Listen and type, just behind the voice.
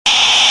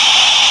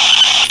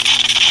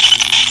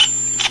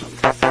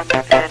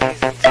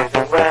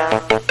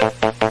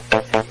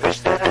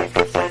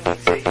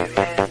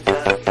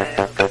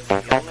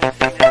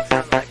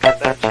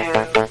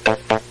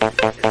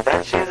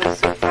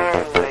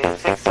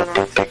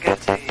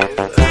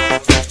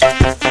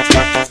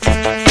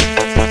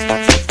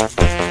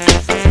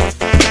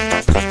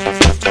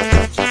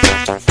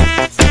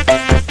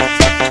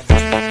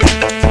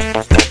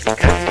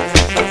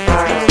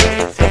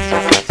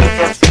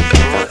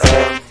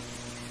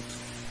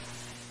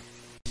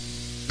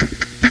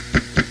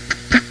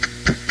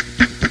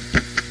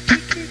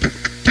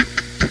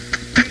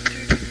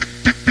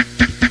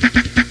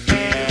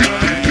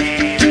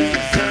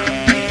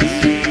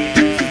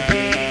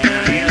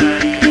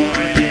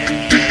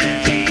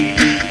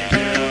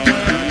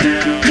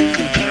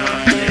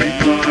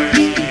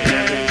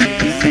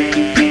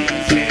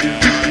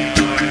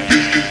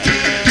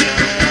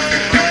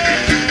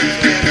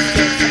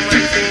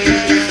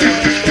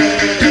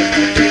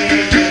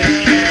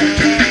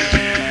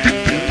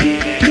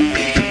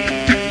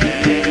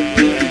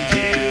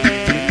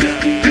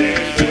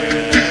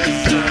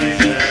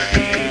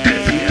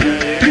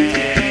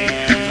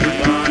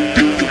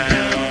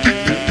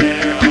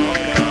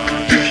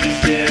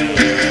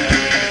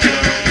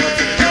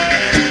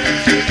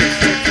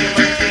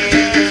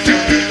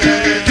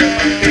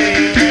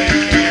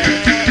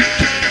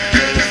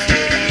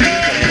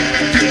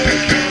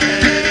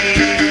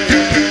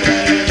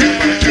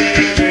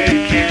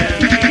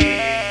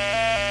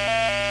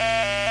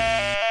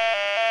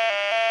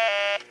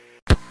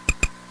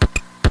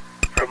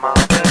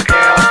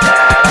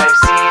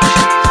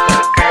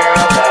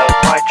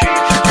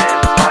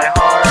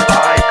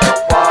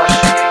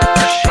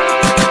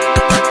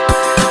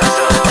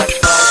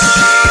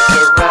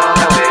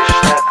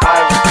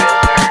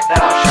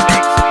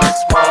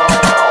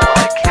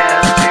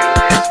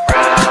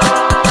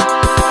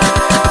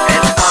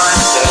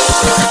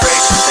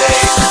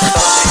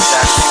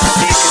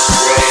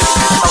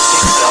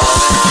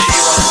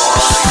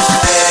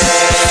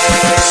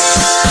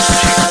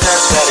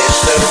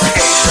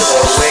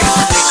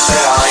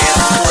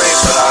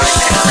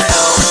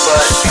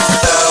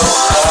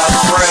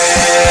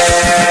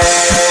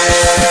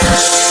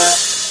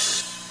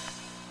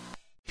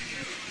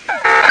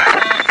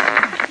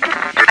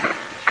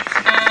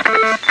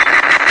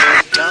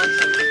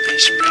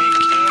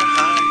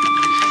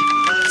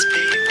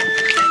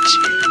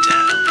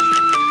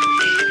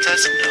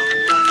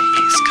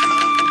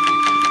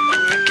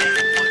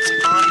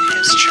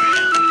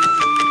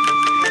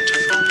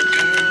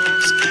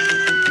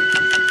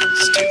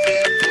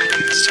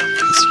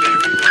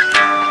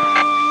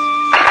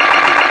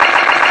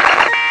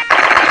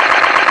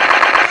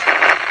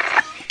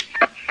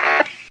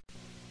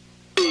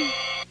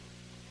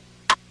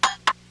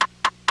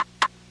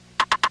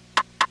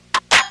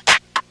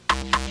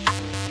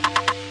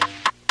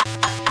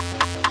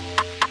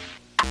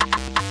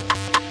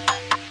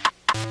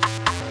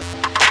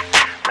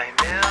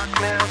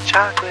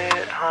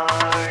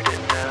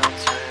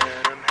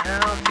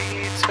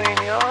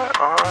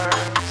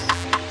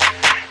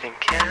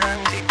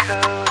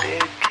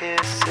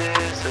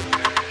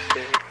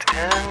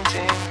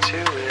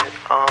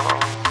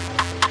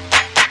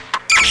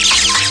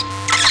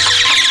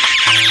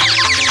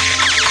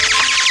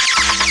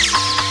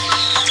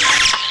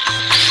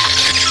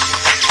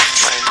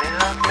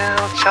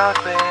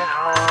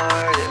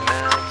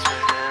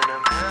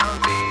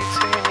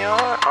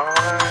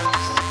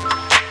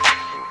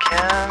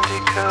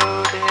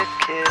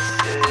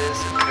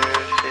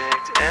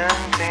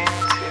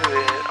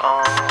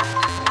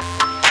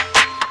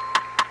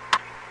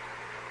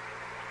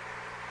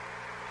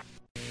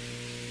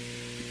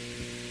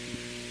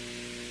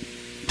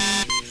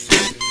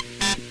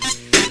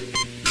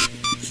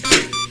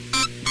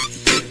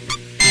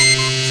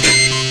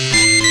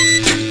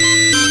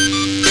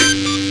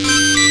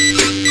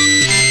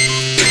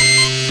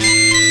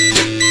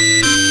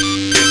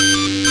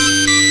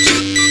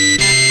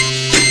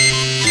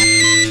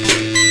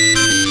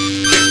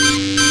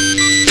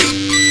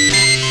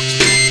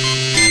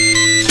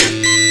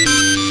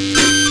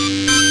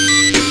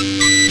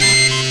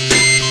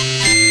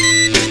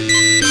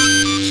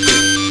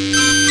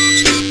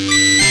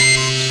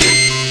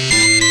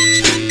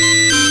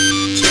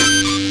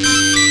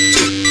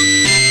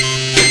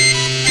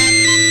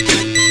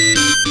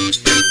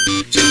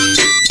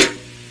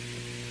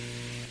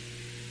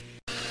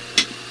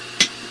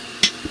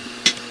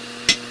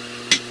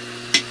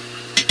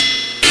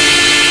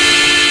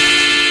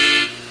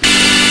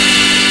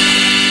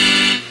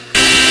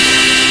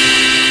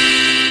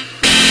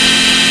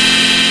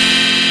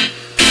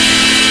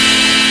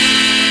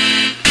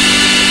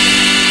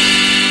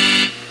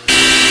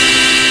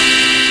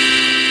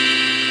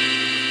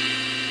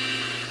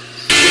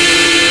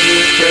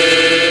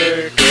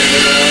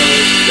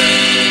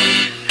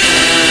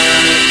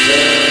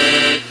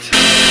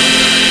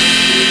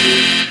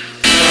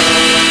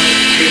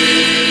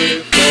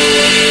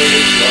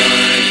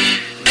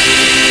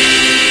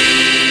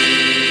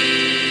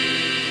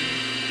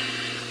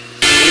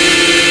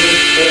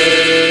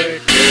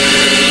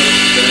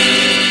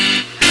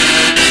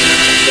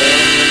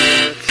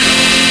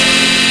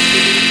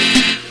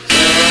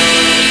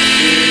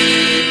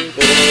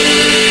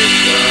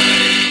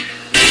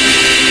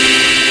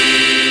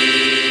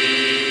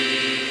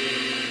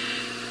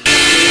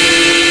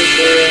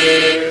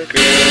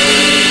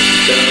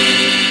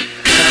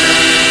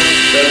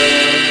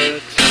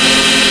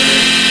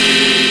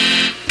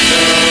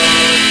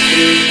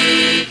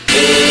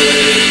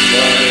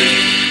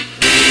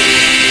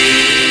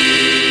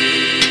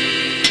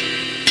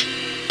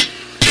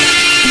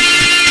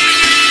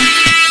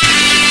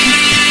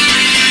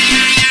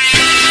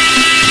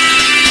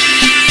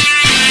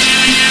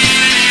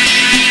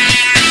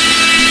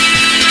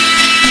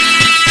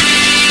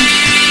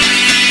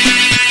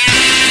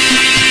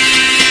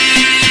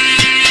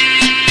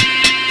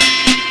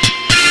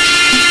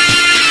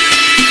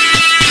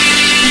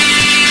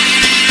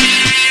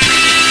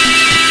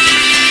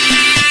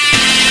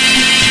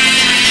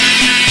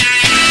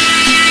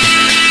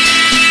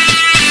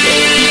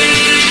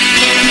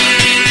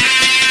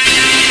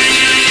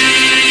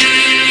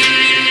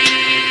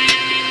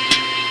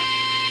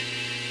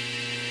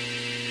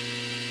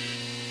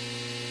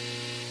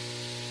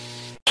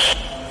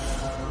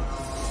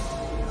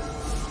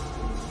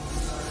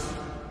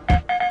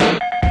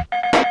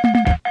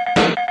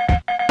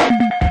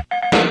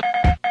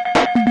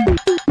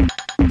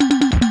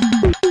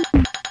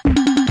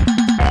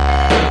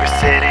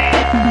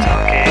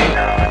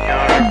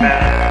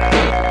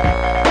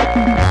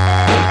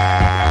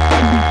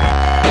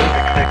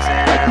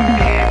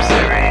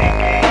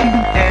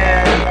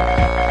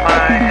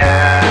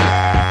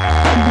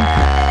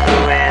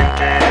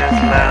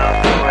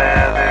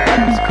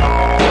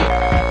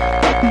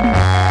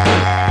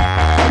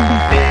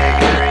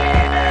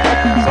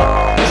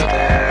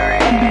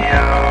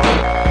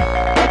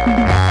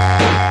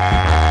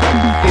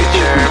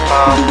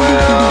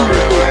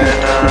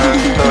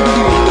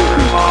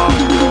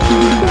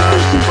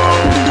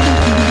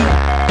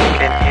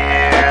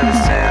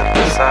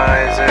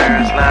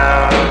synthesizers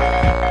loud.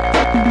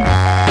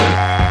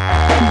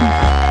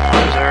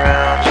 Arms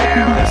around you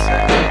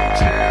listening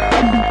to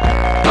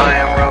I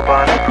Am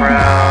Robot and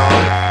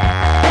Proud.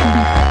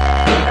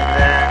 And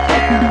then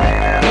you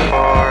lean in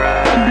for a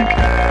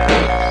kiss.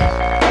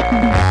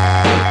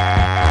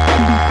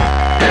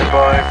 Your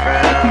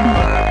boyfriend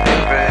would be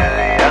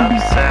pretty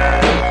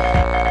upset.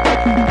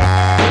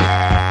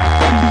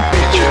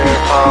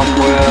 Futurepop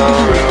will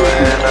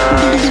ruin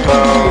us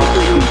both.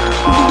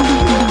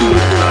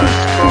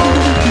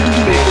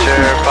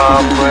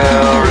 Futurepop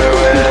will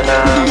ruin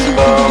us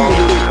both.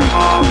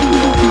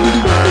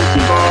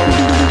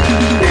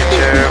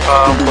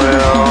 Futurepop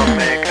will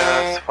make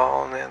us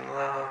fall in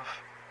love.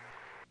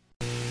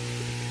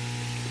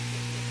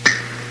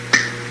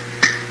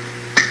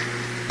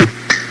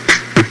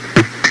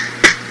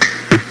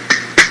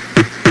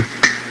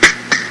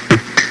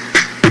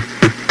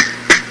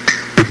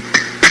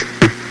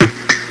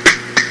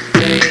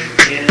 Laying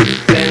in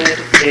bed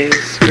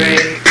is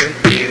great with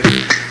you.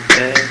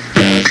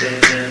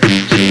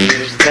 10,000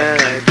 years that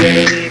I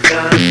barely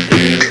got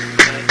through.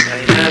 I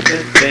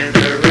haven't been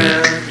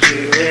around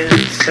you in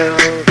so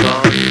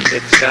long.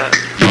 It's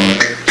gotten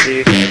hard to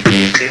get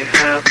used to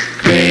how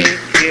great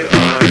you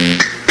are.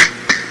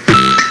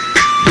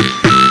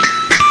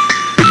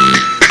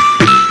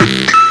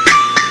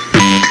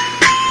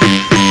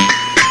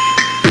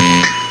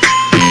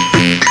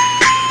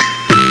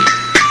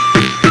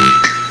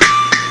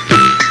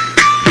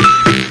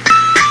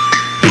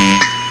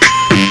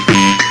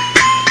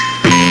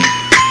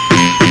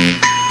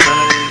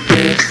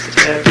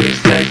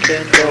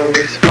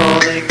 Always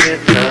falling in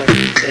love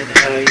in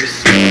how you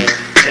smell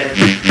and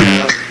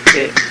how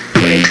it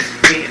wakes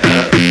me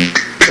up.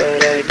 But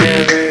I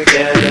never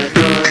get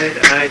annoyed,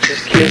 I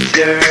just kiss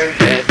your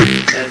head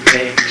and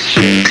make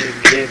sure to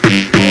give me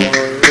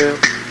more room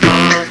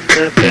on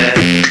the bed.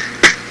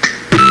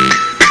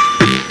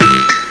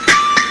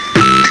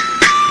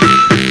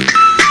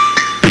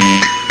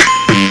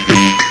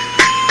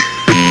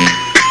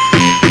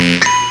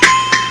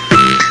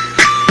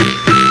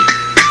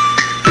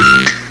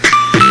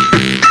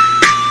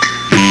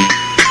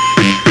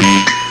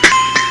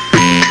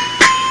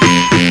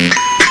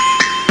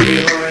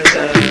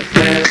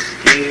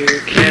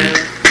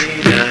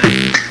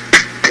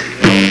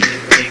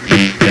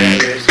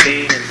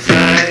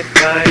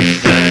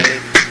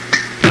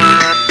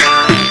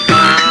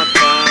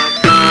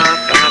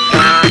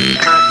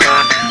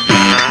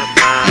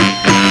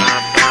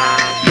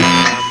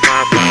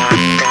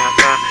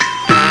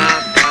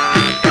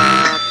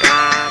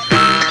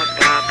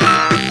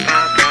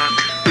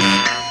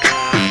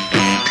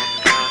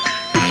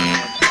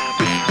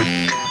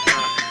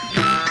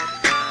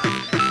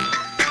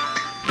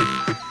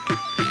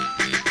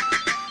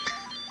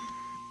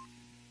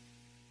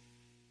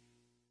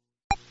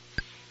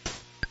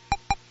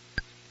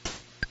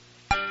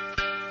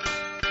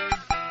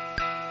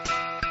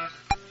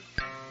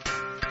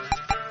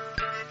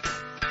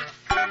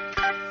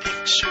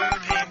 Picture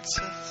paints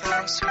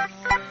 1,000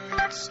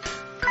 words,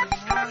 and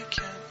why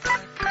can't I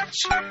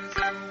picture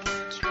the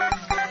words will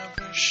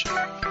never show?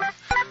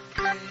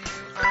 By you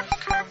I've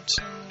come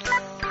to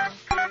know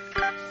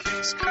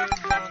these could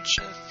launch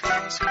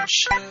 1,000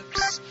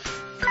 ships,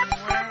 and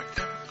where am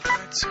I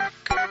to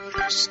go?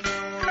 There's no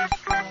one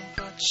home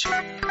but you.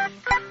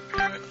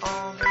 You're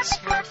all that's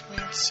left me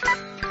to,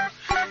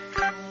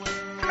 and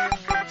when my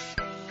love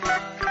for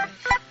life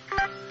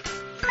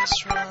is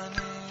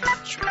running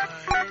dry.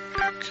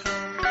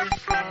 Come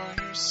for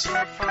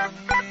yourself on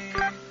me.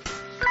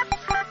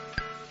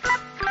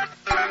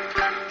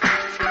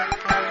 If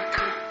I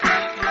could be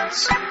in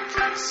two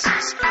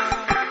places at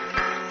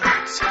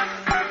one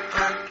time,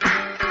 I'd be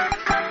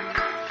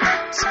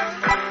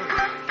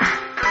tomorrow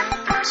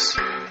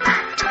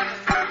and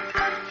today,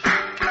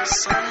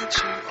 beside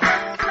you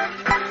all the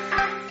way.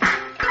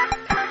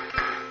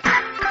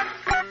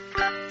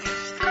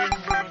 If the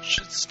world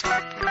should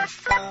stop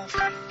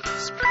revolving,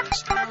 spin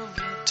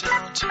slowly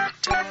down to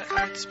die,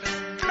 I'd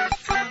spend the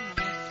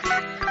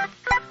end with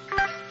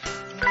you.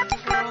 And when the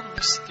world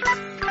was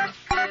through,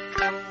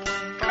 then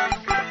one by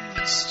one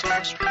the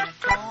stars would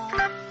all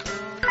go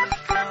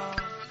out.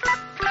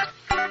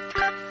 And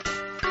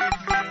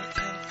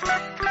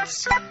I would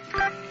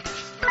simply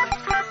fly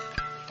away.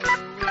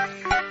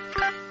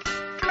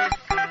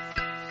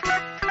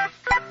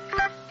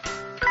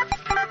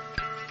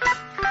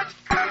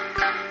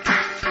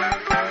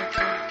 If I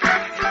could be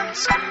in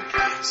two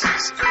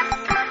places at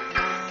one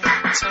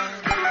time,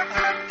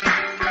 I'd be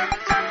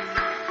with you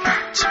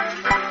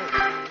tomorrow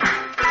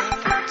and today,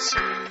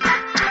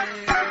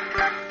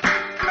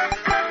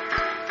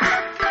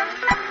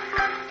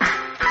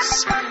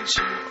 beside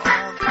you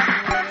all the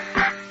way,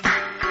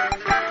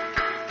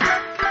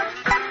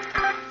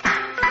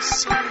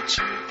 beside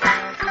you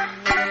all the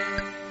way.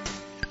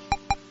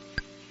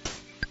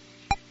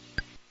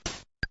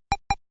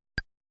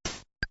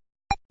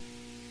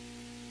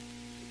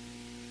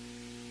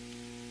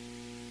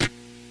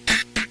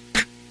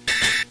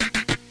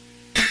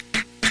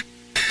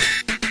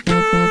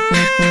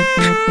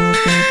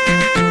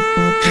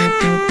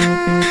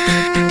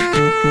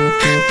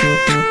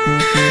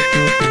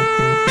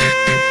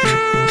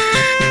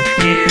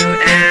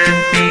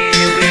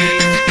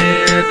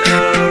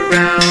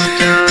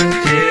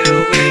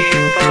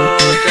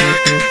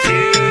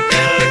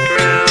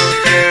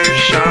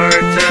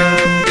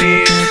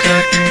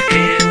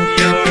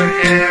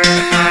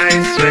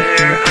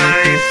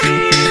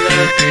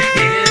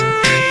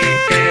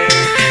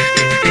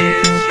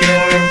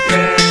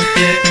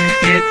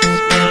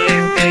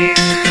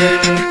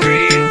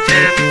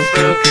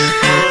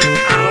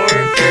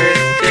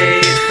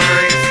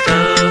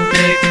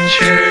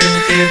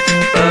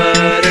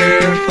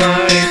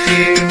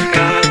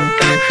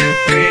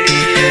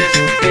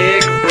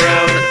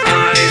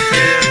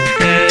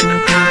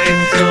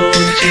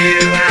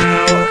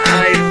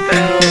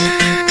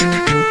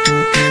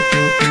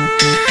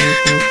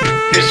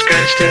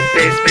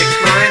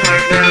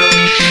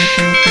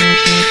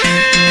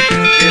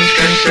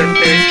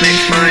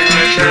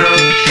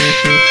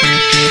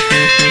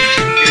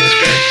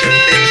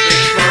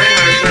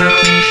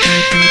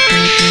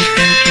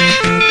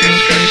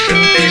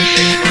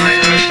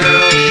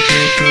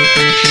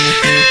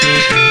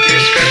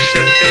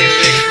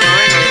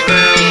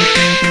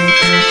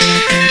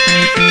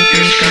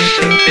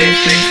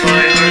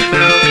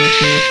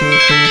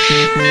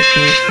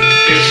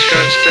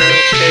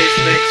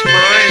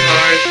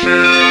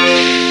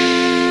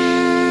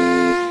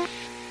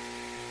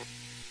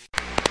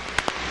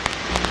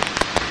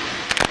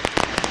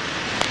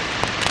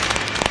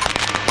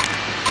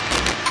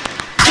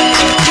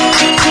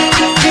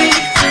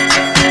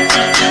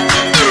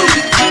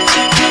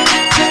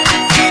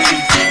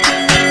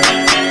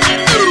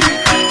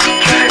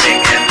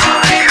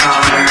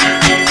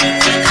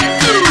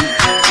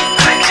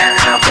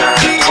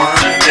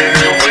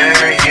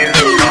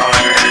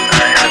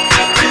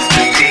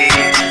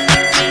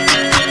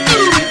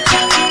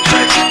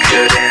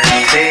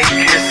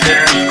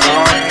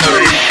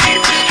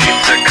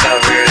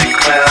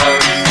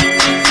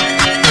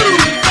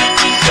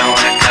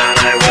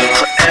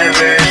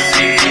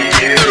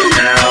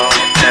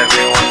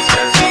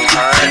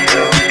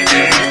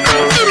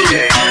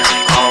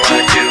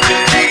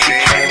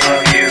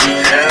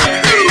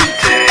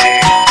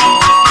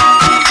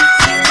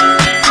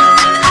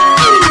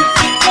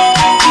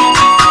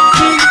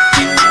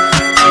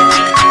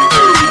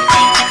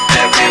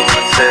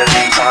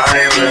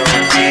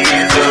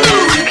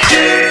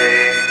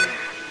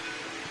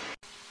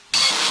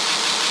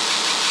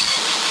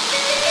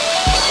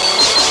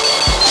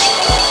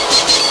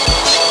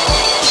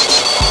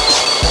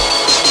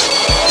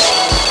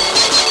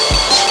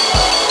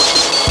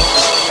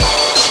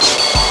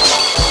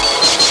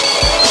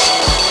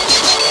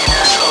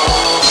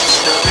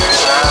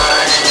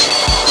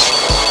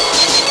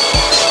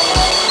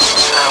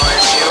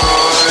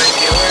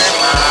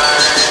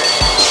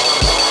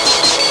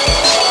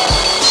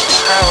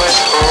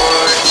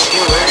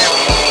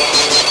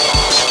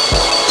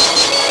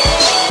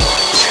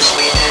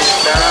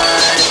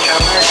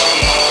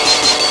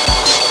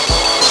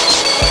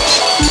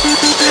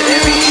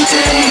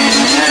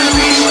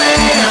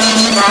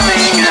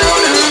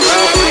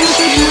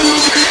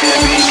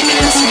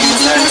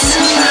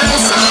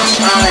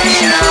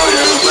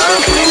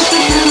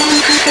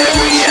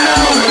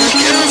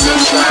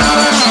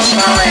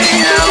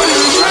 falling out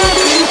of love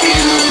with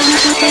you.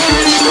 You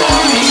just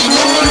bore me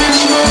more and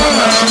more.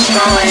 I'm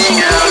falling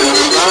out of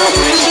love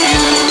with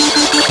you.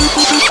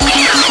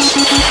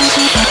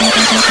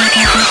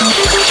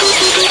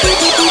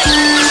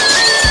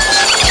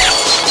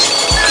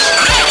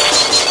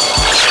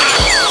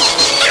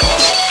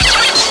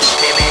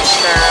 Timmy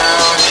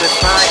sounds just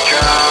like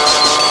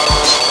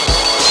drums.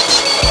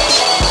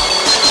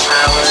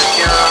 I was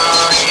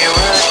young, you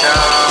were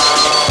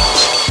dumb.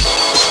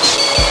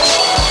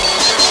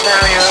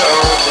 Now you're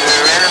older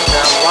and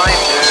I'm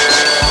wiser.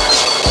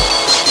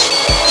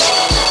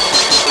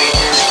 We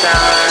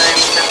design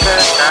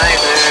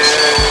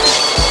synthesizers.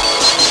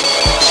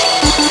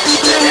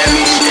 But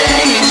every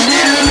day and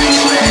every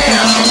way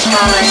I'm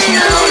falling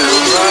out of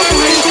love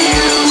with you.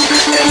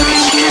 Every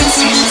kiss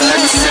seems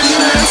less and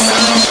less.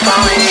 I'm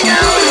falling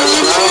out of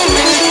love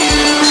with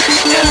you.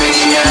 Every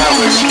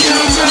hour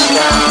kills a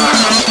thought.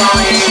 I'm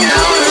falling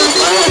out of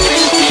love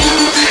with you.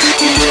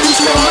 You just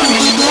want me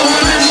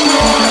more and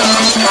more.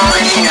 I'm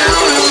falling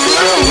out of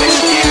love with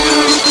you.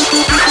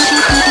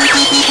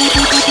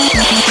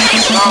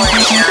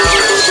 Falling out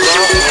of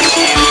love with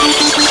you.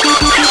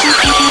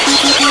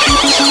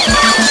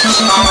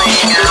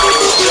 Falling out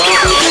of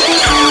love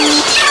with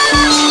you.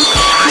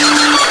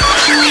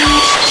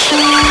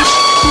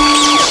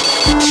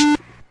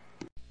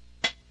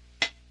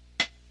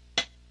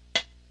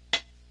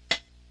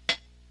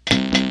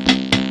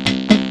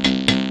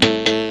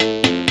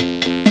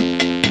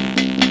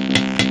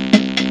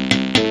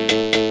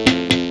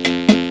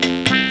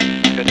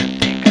 Couldn't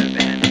think of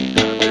any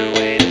other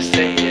way to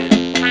say it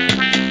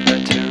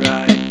but to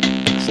write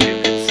a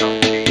stupid song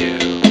to you.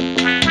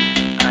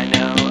 I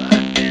know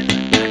I've been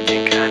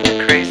acting kinda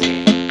crazy,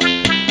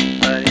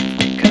 but it's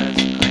because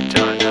I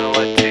don't know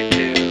what to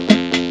do.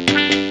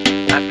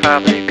 I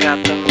probably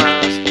got the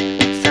most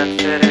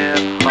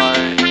sensitive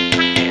heart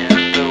in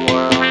the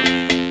world,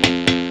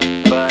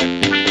 but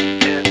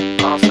it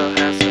also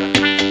has a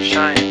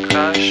giant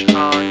crush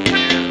on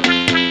you.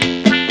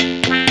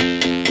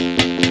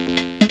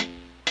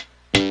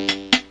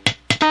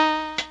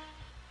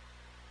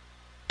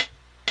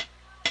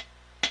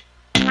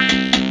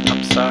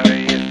 I'm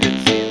sorry if it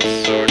seems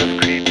sort of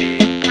creepy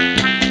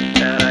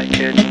that I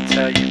couldn't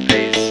tell you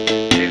face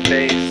to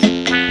face,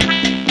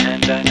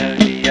 and I know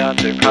the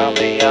odds are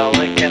probably all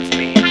against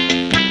me.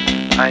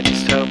 I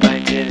just hope I